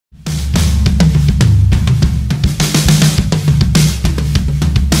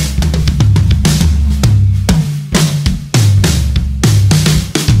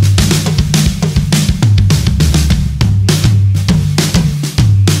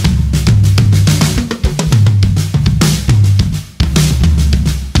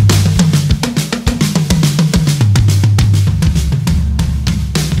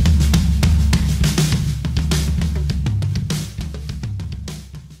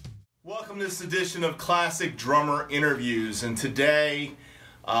Welcome to this edition of Classic Drummer Interviews, and today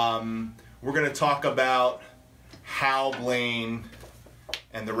we're going to talk about Hal Blaine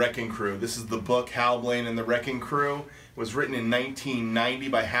and the Wrecking Crew. This is the book Hal Blaine and the Wrecking Crew. It was written in 1990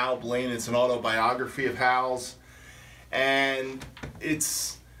 by Hal Blaine. It's an autobiography of Hal's, and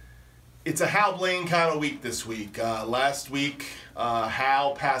it's a Hal Blaine kind of week this week. Last week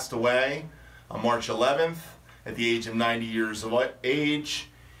Hal passed away on March 11th at the age of 90 years of age.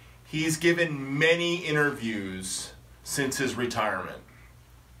 He's given many interviews since his retirement.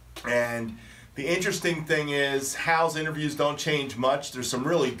 And the interesting thing is, Hal's interviews don't change much. There's some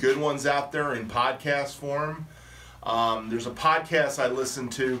really good ones out there in podcast form. There's a podcast I listen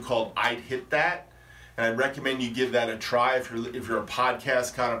to called I'd Hit That, and I recommend you give that a try if you're a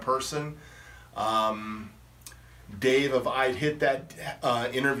podcast kind of person. Dave of I'd Hit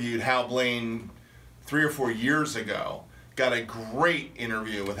That interviewed Hal Blaine 3 or 4 years ago. Got a great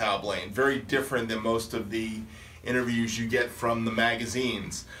interview with Hal Blaine, very different than most of the interviews you get from the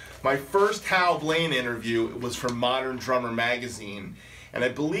magazines. My first Hal Blaine interview was from Modern Drummer magazine, and I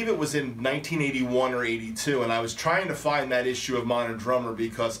believe it was in 1981 or 82, and I was trying to find that issue of Modern Drummer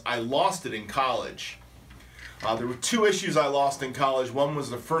because I lost it in college. There were 2 issues I lost in college. One was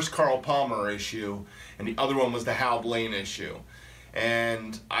the first Carl Palmer issue, and the other one was the Hal Blaine issue.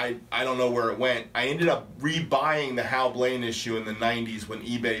 And I don't know where it went. I ended up rebuying the Hal Blaine issue in the 90s when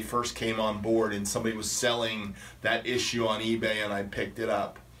eBay first came on board, and somebody was selling that issue on eBay, and I picked it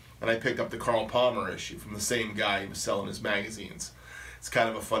up. And I picked up the Carl Palmer issue from the same guy who was selling his magazines. It's kind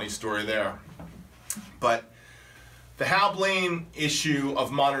of a funny story there. But the Hal Blaine issue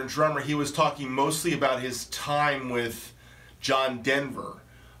of Modern Drummer, he was talking mostly about his time with John Denver,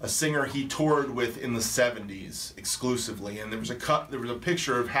 a singer he toured with in the 70s exclusively. And there was a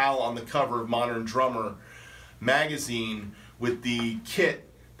picture of Hal on the cover of Modern Drummer magazine with the kit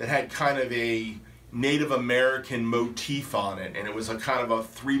that had kind of a Native American motif on it, and it was a kind of a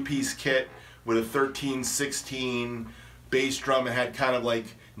 3-piece kit with a 13/16 bass drum. It had kind of like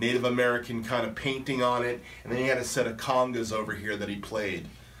Native American kind of painting on it, and then he had a set of congas over here that he played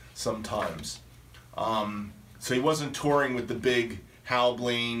sometimes. So he wasn't touring with the big Hal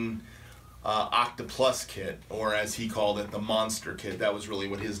Blaine Octoplus kit, or as he called it, the Monster kit. That was really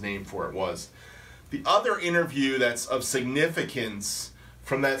what his name for it was. The other interview that's of significance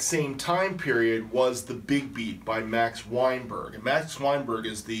from that same time period was The Big Beat by Max Weinberg. And Max Weinberg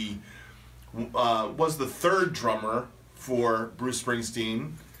is was the 3rd drummer for Bruce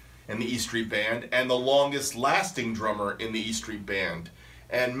Springsteen and the E Street Band, and the longest lasting drummer in the E Street Band.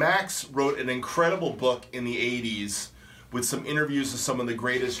 And Max wrote an incredible book in the 80s with some interviews of some of the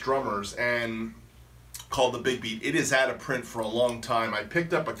greatest drummers, and called The Big Beat. It is out of print for a long time. I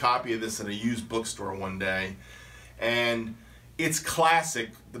picked up a copy of this at a used bookstore one day, and it's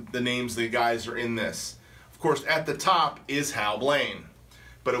classic, the names of the guys are in this. Of course, at the top is Hal Blaine.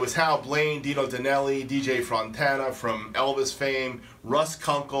 But it was Hal Blaine, Dino Danelli, DJ Fontana from Elvis fame, Russ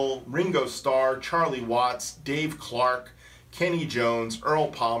Kunkel, Ringo Starr, Charlie Watts, Dave Clark, Kenny Jones, Earl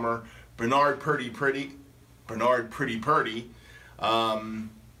Palmer, Bernard Purdy Purdy,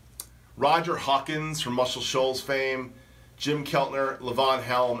 Roger Hawkins from Muscle Shoals fame, Jim Keltner, Levon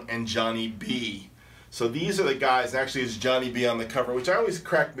Helm, and Johnny B. So these are the guys. Actually, it's Johnny B on the cover, which I always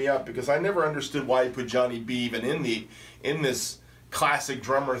cracked me up because I never understood why he put Johnny B even in this classic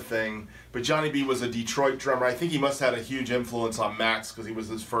drummer thing. But Johnny B was a Detroit drummer. I think he must have had a huge influence on Max because he was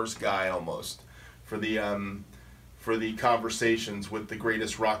his first guy almost for the conversations with the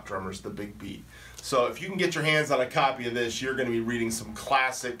greatest rock drummers, The Big Beat. So if you can get your hands on a copy of this, you're going to be reading some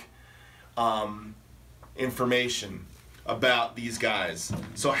classic information about these guys.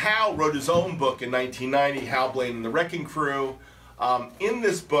 So Hal wrote his own book in 1990, Hal Blaine and the Wrecking Crew. In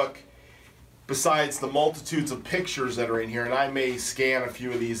this book, besides the multitudes of pictures that are in here, and I may scan a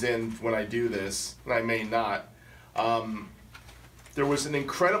few of these in when I do this, and I may not, there was an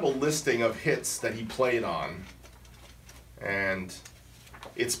incredible listing of hits that he played on. And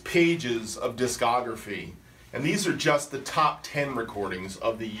it's pages of discography. And these are just the top 10 recordings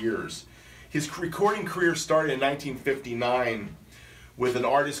of the years. His recording career started in 1959 with an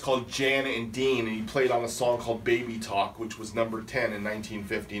artist called Jan and Dean, and he played on a song called Baby Talk, which was number 10 in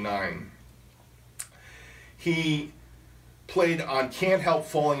 1959. He played on Can't Help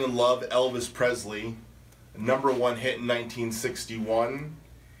Falling in Love, Elvis Presley, a #1 hit in 1961.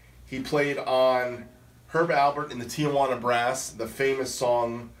 He played on Herb Alpert and the Tijuana Brass, the famous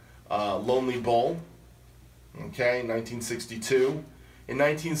song Lonely Bull, okay, 1962. In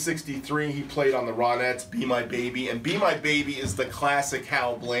 1963, he played on the Ronettes, Be My Baby, and Be My Baby is the classic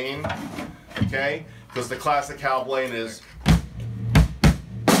Hal Blaine, okay, because the classic Hal Blaine is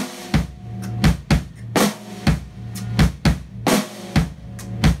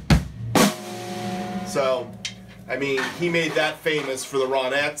So, I mean, he made that famous for the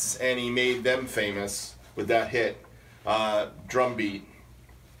Ronettes, and he made them famous with that hit, Drum Beat.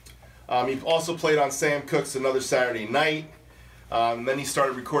 He also played on Sam Cooke's Another Saturday Night. Then he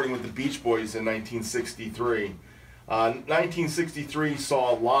started recording with the Beach Boys in 1963. 1963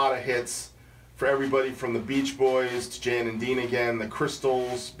 saw a lot of hits for everybody from the Beach Boys to Jan and Dean again, the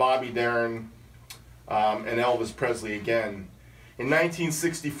Crystals, Bobby Darin, and Elvis Presley again. In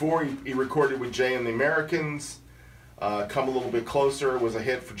 1964, he recorded with Jay and the Americans. Come a Little Bit Closer was a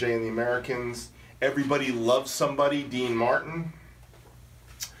hit for Jay and the Americans. Everybody Loves Somebody, Dean Martin.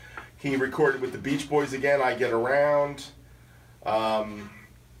 He recorded with the Beach Boys again, I Get Around.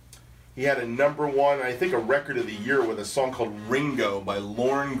 He had a #1, I think a record of the year, with a song called Ringo by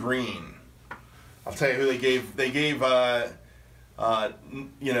Lorne Greene. I'll tell you who they gave. They gave,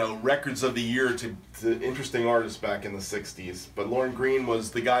 you know, records of the year to interesting artists back in the 60s. But Lorne Greene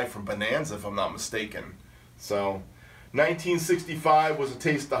was the guy from Bonanza, if I'm not mistaken. So, 1965 was A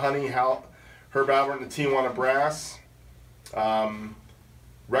Taste of Honey, Herb Alpert and the Tijuana Brass.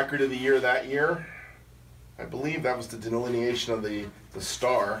 Record of the year that year, I believe that was the delineation of the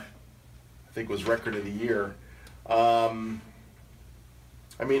star. I think was record of the year. I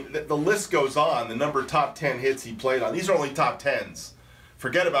mean, the list goes on. The number of top 10 hits he played on. These are only top 10s.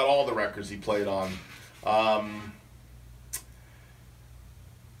 Forget about all the records he played on.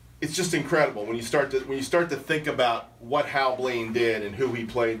 It's just incredible when you start to think about what Hal Blaine did and who he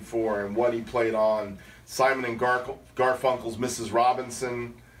played for and what he played on. Simon and Garfunkel's Mrs.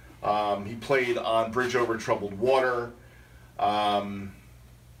 Robinson. He played on Bridge Over Troubled Water.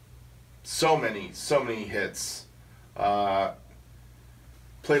 So many hits.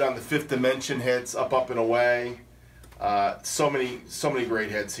 Played on the Fifth Dimension hits, Up and Away. So many great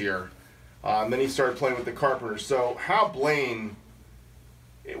hits here. Then he started playing with the Carpenters. So Hal Blaine,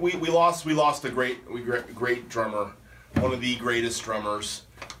 we lost a great drummer, one of the greatest drummers,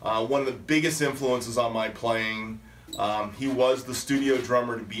 one of the biggest influences on my playing. He was the studio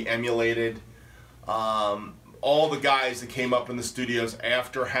drummer to be emulated. All the guys that came up in the studios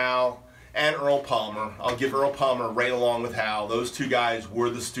after Hal, and Earl Palmer. I'll give Earl Palmer right along with Hal. Those two guys were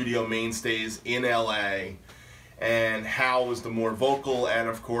the studio mainstays in LA. And Hal was the more vocal and,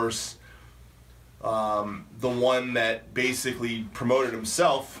 of course, the one that basically promoted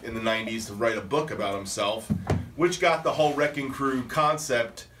himself in the 90s to write a book about himself, which got the whole Wrecking Crew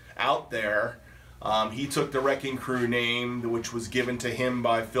concept out there. He took the Wrecking Crew name, which was given to him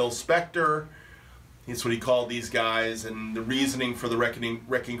by Phil Spector. That's what he called these guys, and the reasoning for the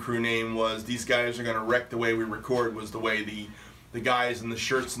Wrecking Crew name was these guys are going to wreck the way we record, was the way the guys in the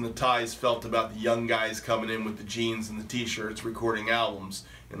shirts and the ties felt about the young guys coming in with the jeans and the t-shirts recording albums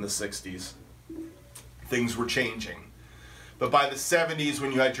in the 60s. Things were changing. But by the 70s,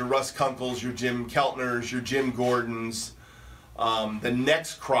 when you had your Russ Kunkles, your Jim Keltners, your Jim Gordons, the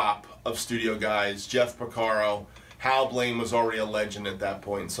next crop of studio guys, Jeff Porcaro, Hal Blaine was already a legend at that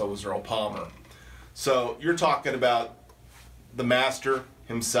point, and so was Earl Palmer. So you're talking about the master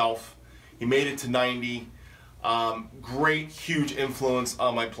himself. He made it to 90. Great, huge influence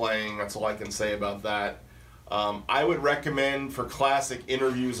on my playing. That's all I can say about that. I would recommend for classic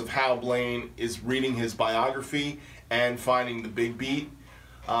interviews of Hal Blaine is reading his biography and finding the Big Beat.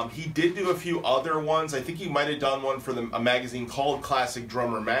 He did do a few other ones. I think he might have done one for a magazine called Classic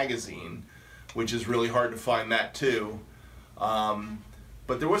Drummer Magazine, which is really hard to find that too.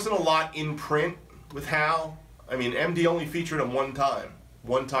 But there wasn't a lot in print with Hal. I mean, MD only featured him one time.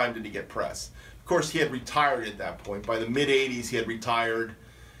 One time did he get press. Of course, he had retired at that point. By the mid-'80s, he had retired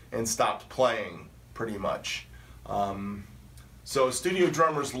and stopped playing, pretty much. So a studio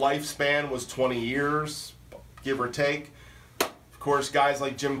drummer's lifespan was 20 years, give or take. Of course, guys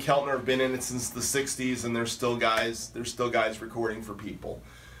like Jim Keltner have been in it since the 60s, and there's still guys recording for people.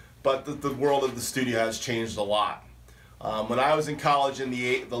 But the world of the studio has changed a lot. When I was in college in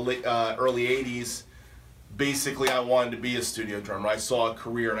the early 80s, basically I wanted to be a studio drummer. I saw a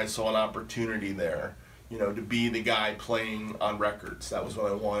career and I saw an opportunity there, you know, to be the guy playing on records. That was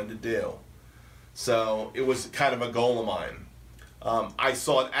what I wanted to do. So it was kind of a goal of mine. I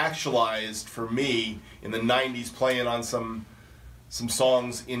saw it actualized for me in the 90s, playing on some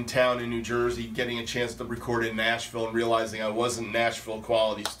songs in town in New Jersey, getting a chance to record in Nashville and realizing I wasn't Nashville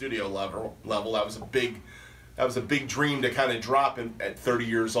quality studio level. That was a big dream to kind of drop at 30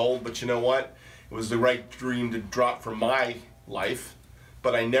 years old, but you know what? It was the right dream to drop for my life,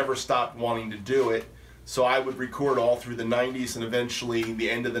 but I never stopped wanting to do it. So I would record all through the 90s, and eventually,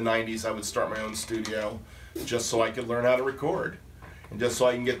 the end of the 90s, I would start my own studio just so I could learn how to record. And just so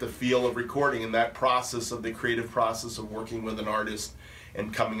I can get the feel of recording and that process of the creative process of working with an artist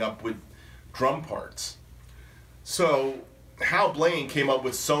and coming up with drum parts. So Hal Blaine came up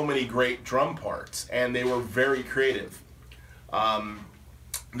with so many great drum parts, and they were very creative.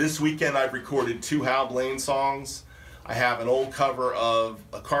 This weekend I've recorded 2 Hal Blaine songs. I have an old cover of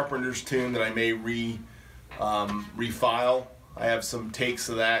a Carpenter's tune that I may refile. I have some takes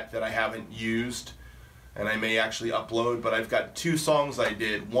of that I haven't used, and I may actually upload, but I've got 2 songs I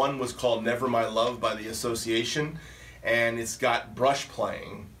did. One was called Never My Love by The Association, and it's got brush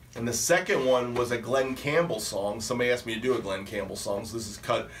playing. And the second one was a Glenn Campbell song. Somebody asked me to do a Glenn Campbell song, so this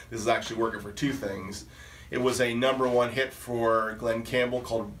is actually working for 2 things. It was a #1 hit for Glenn Campbell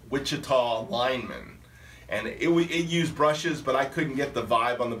called Wichita Lineman. And it used brushes, but I couldn't get the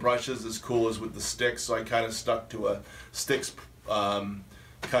vibe on the brushes as cool as with the sticks, so I kind of stuck to a sticks kind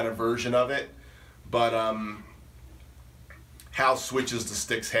of version of it. But Hal switches the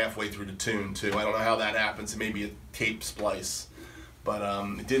sticks halfway through the tune too. I don't know how that happens. It may be a tape splice, but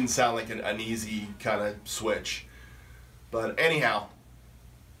it didn't sound like an easy kind of switch. But anyhow,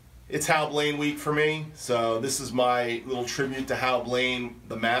 it's Hal Blaine week for me, so this is my little tribute to Hal Blaine,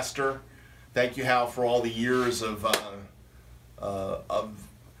 the master. Thank you, Hal, for all the years of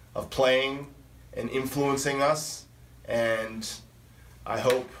playing and influencing us, and I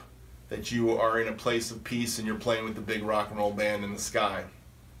hope that you are in a place of peace and you're playing with the big rock and roll band in the sky.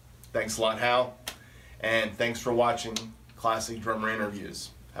 Thanks a lot, Hal, and thanks for watching Classic Drummer Interviews.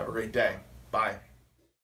 Have a great day. Bye.